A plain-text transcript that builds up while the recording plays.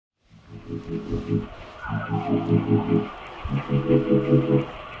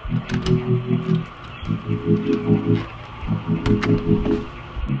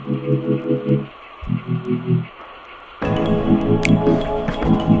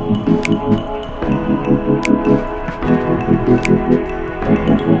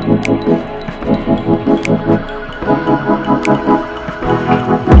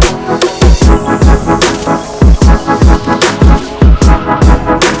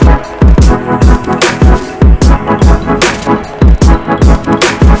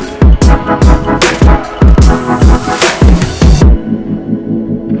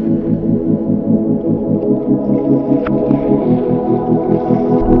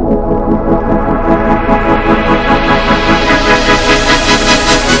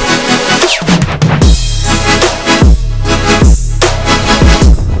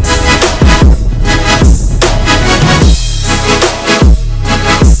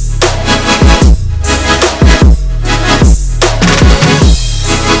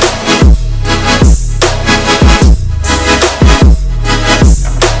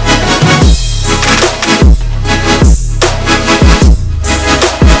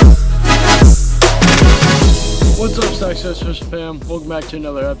Sisters fam, welcome back to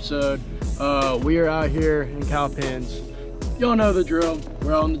another episode. We are out here in Cowpens. Y'all know the drill.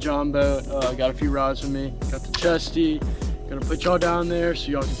 We're out on the John boat. Got a few rods with me. Got the chesty. Gonna put y'all down there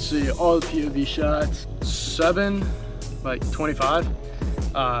so y'all can see all the POV shots. 7/25,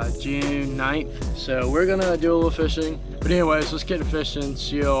 June 9th. So we're gonna do a little fishing. But anyways, let's get to fishing.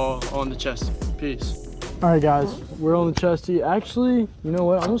 See y'all on the chesty. Peace. All right, guys, we're on the chesty. Actually, you know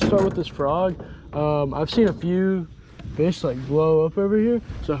what? I'm gonna start with this frog. I've seen a few fish like blow up over here,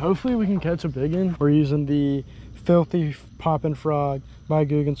 so hopefully we can catch a big one. We're using the Filthy Poppin' Frog by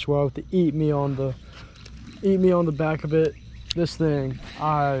Guggen with the eat me on the back of it. This thing,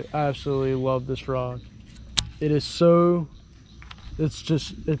 I absolutely love this frog. It is so,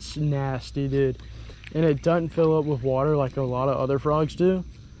 it's nasty, dude, and it doesn't fill up with water like a lot of other frogs do.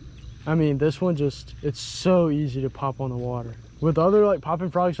 I mean, this one just, it's so easy to pop on the water. With other like popping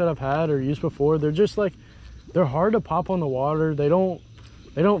frogs that I've had or used before, they're just like, they're hard to pop on the water. They don't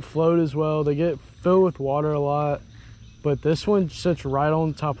float as well. They get filled with water a lot. But this one sits right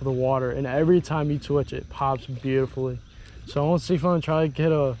on top of the water, and every time you twitch it pops beautifully. So I want to see if I'm gonna try to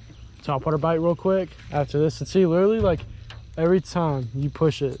get a topwater bite real quick after this, and see literally like every time you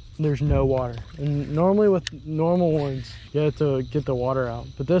push it, there's no water. And normally with normal ones, you have to get the water out.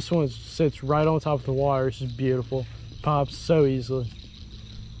 But this one sits right on top of the water. It's just beautiful. Pops so easily.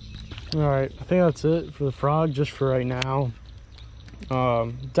 All right, I think that's it for the frog just for right now.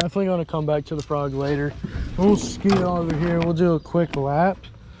 Definitely gonna come back to the frog later. We'll scoot over here. We'll do a quick lap,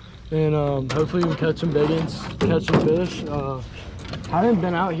 and hopefully we can catch some big ones, catch some fish. Haven't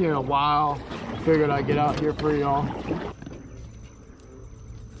been out here in a while. Figured I'd get out here for y'all.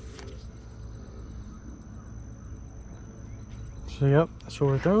 So yep, that's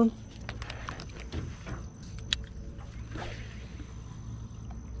what we're doing.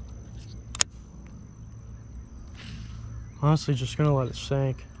 Honestly, just gonna let it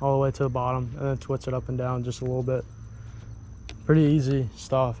sink all the way to the bottom and then twitch it up and down just a little bit. Pretty easy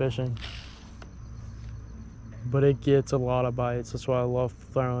style fishing, but it gets a lot of bites. That's why I love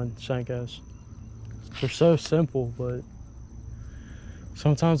throwing Senkos. They're so simple, but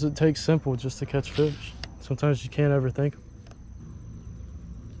sometimes it takes simple just to catch fish. Sometimes you can't overthink them.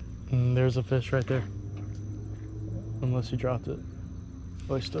 And there's a fish right there. Unless he dropped it.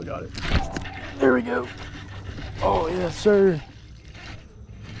 Oh, he still got it. There we go. Oh, yes, sir.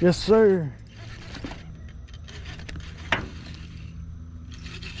 Yes, sir.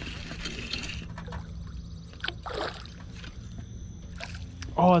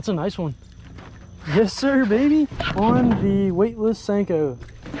 Oh, that's a nice one. Yes, sir, baby. On the Weightless Senko.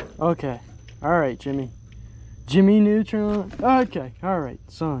 Okay. All right, Jimmy. Jimmy Neutron. Okay. All right,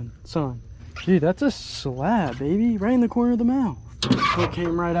 son. Dude, that's a slab, baby. Right in the corner of the mouth. It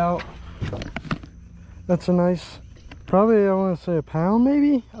came right out. That's a nice, probably I want to say a pound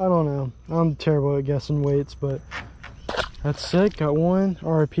maybe. I don't know. I'm terrible at guessing weights, but that's sick. Got one.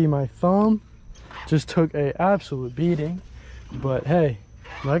 RIP my thumb. Just took a absolute beating. But hey,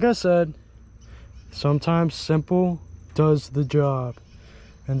 like I said, sometimes simple does the job.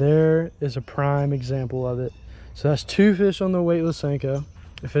 And there is a prime example of it. So that's 2 fish on the Weightless Senko.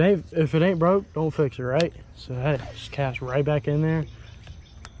 If it ain't broke, don't fix it, right? So hey, just cast right back in there.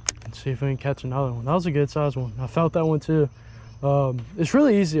 See if we can catch another one. That was a good size one. I felt that one too. It's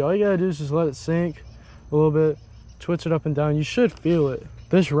really easy. All you gotta do is just let it sink a little bit, twitch it up and down. You should feel it.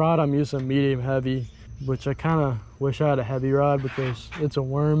 This rod I'm using medium heavy. which I kind of wish I had a heavy rod because it's a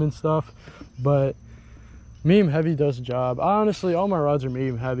worm and stuff, but medium heavy does the job. Honestly, all my rods are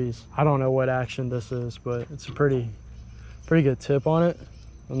medium heavies. I don't know what action this is, but it's a pretty good tip on it.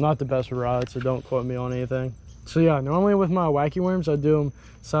 I'm not the best with rods, so don't quote me on anything. So yeah, normally with my wacky worms, I do them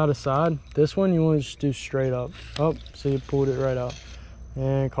side to side. This one, you want to just do straight up. Oh, so you pulled it right out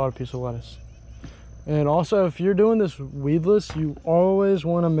and caught a piece of lettuce. And also, if you're doing this weedless, you always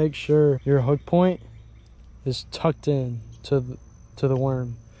want to make sure your hook point is tucked in to the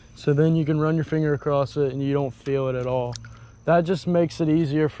worm. So then you can run your finger across it and you don't feel it at all. That just makes it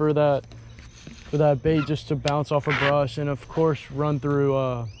easier for that bait just to bounce off a brush, and of course run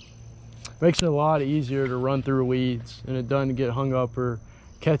through, makes it a lot easier to run through weeds, and it doesn't get hung up or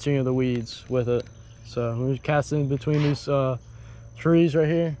catching of the weeds with it. So we're casting between these trees right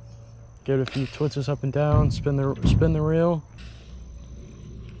here. Give it a few twitches up and down, spin the reel.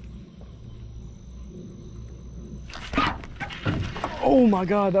 Oh my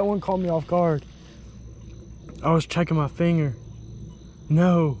God, that one caught me off guard. I was checking my finger.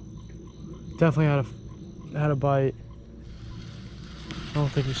 No, definitely had a bite. I don't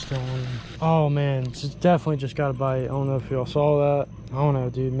think he's still on. Oh man, it's definitely just got a bite. I don't know if y'all saw that. I don't know,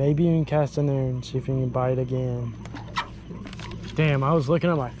 dude. Maybe you can cast in there and see if you can bite again. Damn, I was looking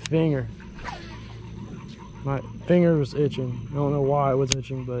at my finger. My finger was itching. I don't know why it was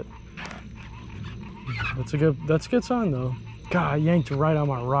itching, but that's a good sign though. God, I yanked right on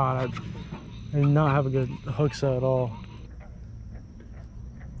my rod. I did not have a good hook set at all.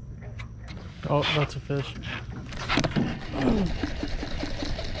 Oh, that's a fish.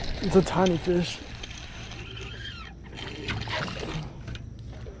 It's a tiny fish.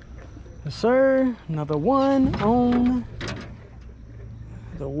 Yes, sir. Another one on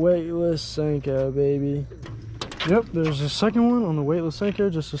the Weightless Senko, baby. Yep, there's a second one on the Weightless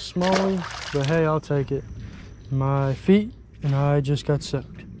Senko, just a smallie, but hey, I'll take it. My feet and I just got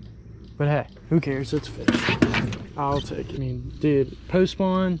soaked. But hey, who cares? It's a fish. I'll take it. I mean, dude, post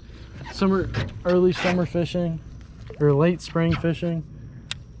spawn, early summer fishing, or late spring fishing.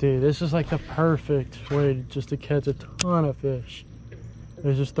 Dude, this is like the perfect way just to catch a ton of fish.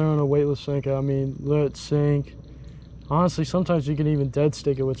 It's just throwing a Weightless Senko. I mean, let it sink. Honestly, sometimes you can even dead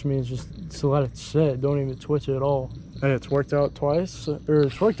stick it, which means just to let it sit. Don't even twitch it at all. Hey, it's worked out twice, or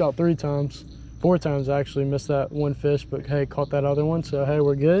it's worked out 3 times. 4 times actually. Missed that one fish, but hey, caught that other one, so hey,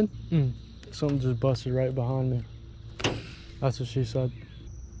 we're good. Something just busted right behind me. That's what she said.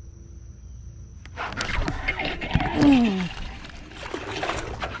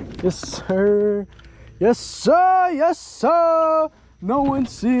 Yes, sir. Yes, sir. Yes, sir. No one's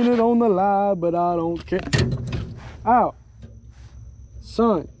seen it on the live, but I don't care. Ow.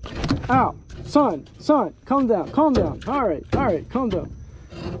 Son. Ow. Son. Calm down. Calm down. All right. Calm down.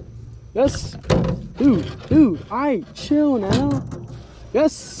 Yes. Dude. Aight, chill now.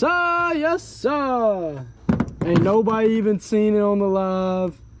 Yes, sir. Yes, sir. Ain't nobody even seen it on the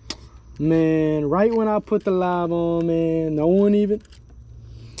live. Man, right when I put the live on, man, no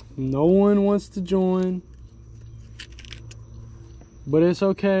one wants to join. But it's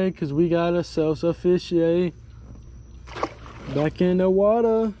okay, because we got ourselves a fishy back in the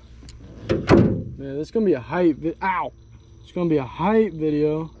water. Man, this is going to be a hype ow! It's going to be a hype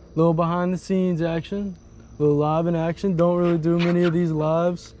video. Little behind the scenes action. Little live in action. Don't really do many of these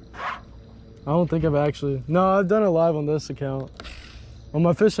lives. I don't think I've actually... No, I've done a live on this account. On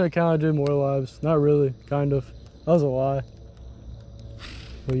my fishing account, I did more lives. Not really, kind of. That was a lie.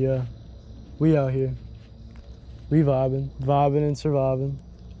 But yeah, we out here. We vibing and surviving.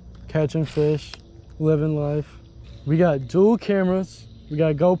 Catching fish, living life. We got dual cameras. We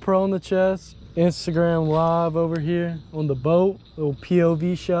got GoPro on the chest. Instagram live over here on the boat. Little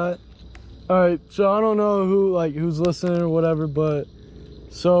POV shot. Alright, so I don't know who's listening or whatever, but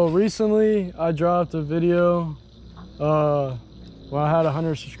so recently I dropped a video where I had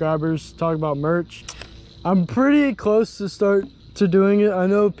 100 subscribers talk about merch. I'm pretty close to start to doing it. I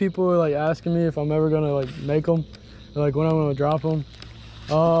know people are like asking me if I'm ever gonna like make them, or like when I'm gonna drop them.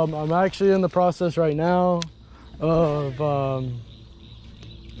 I'm actually in the process right now of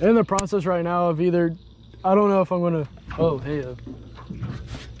either, I don't know if I'm gonna, oh hey.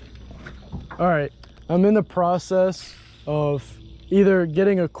 All right, I'm in the process of either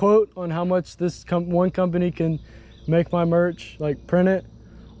getting a quote on how much this one company can make my merch, like print it,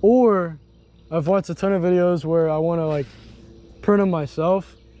 or I've watched a ton of videos where I want to like print them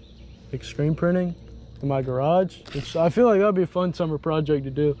myself, like screen printing in my garage, which I feel like that'd be a fun summer project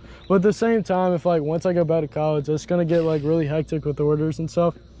to do. But at the same time, if like once I go back to college, it's gonna get like really hectic with orders and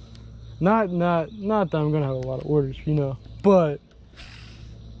stuff. Not that I'm gonna have a lot of orders, you know, but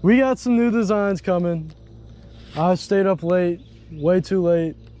we got some new designs coming. I stayed up late, way too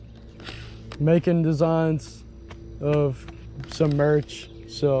late, making designs of some merch.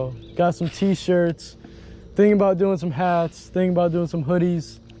 So got some t-shirts, thinking about doing some hats, thinking about doing some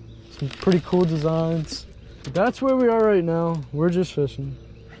hoodies, some pretty cool designs. But that's where we are right now. We're just fishing.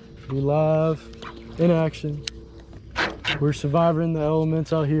 We live in action. We're surviving the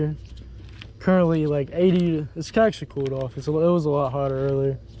elements out here. Currently like 80, it's actually cooled off. It was a lot hotter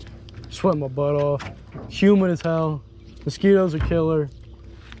earlier. Sweating my butt off. Humid as hell. Mosquitoes are killer.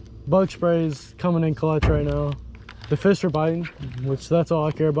 Bug sprays coming in clutch right now. The fish are biting, which that's all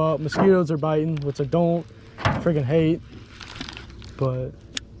I care about. Mosquitoes are biting, which I don't freaking hate. But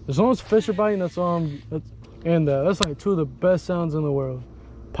as long as the fish are biting, that's all that's like two of the best sounds in the world.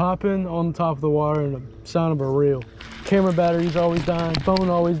 Popping on the top of the water and the sound of a reel. Camera batteries always dying, phone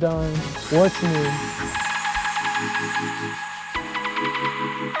always dying. What's new?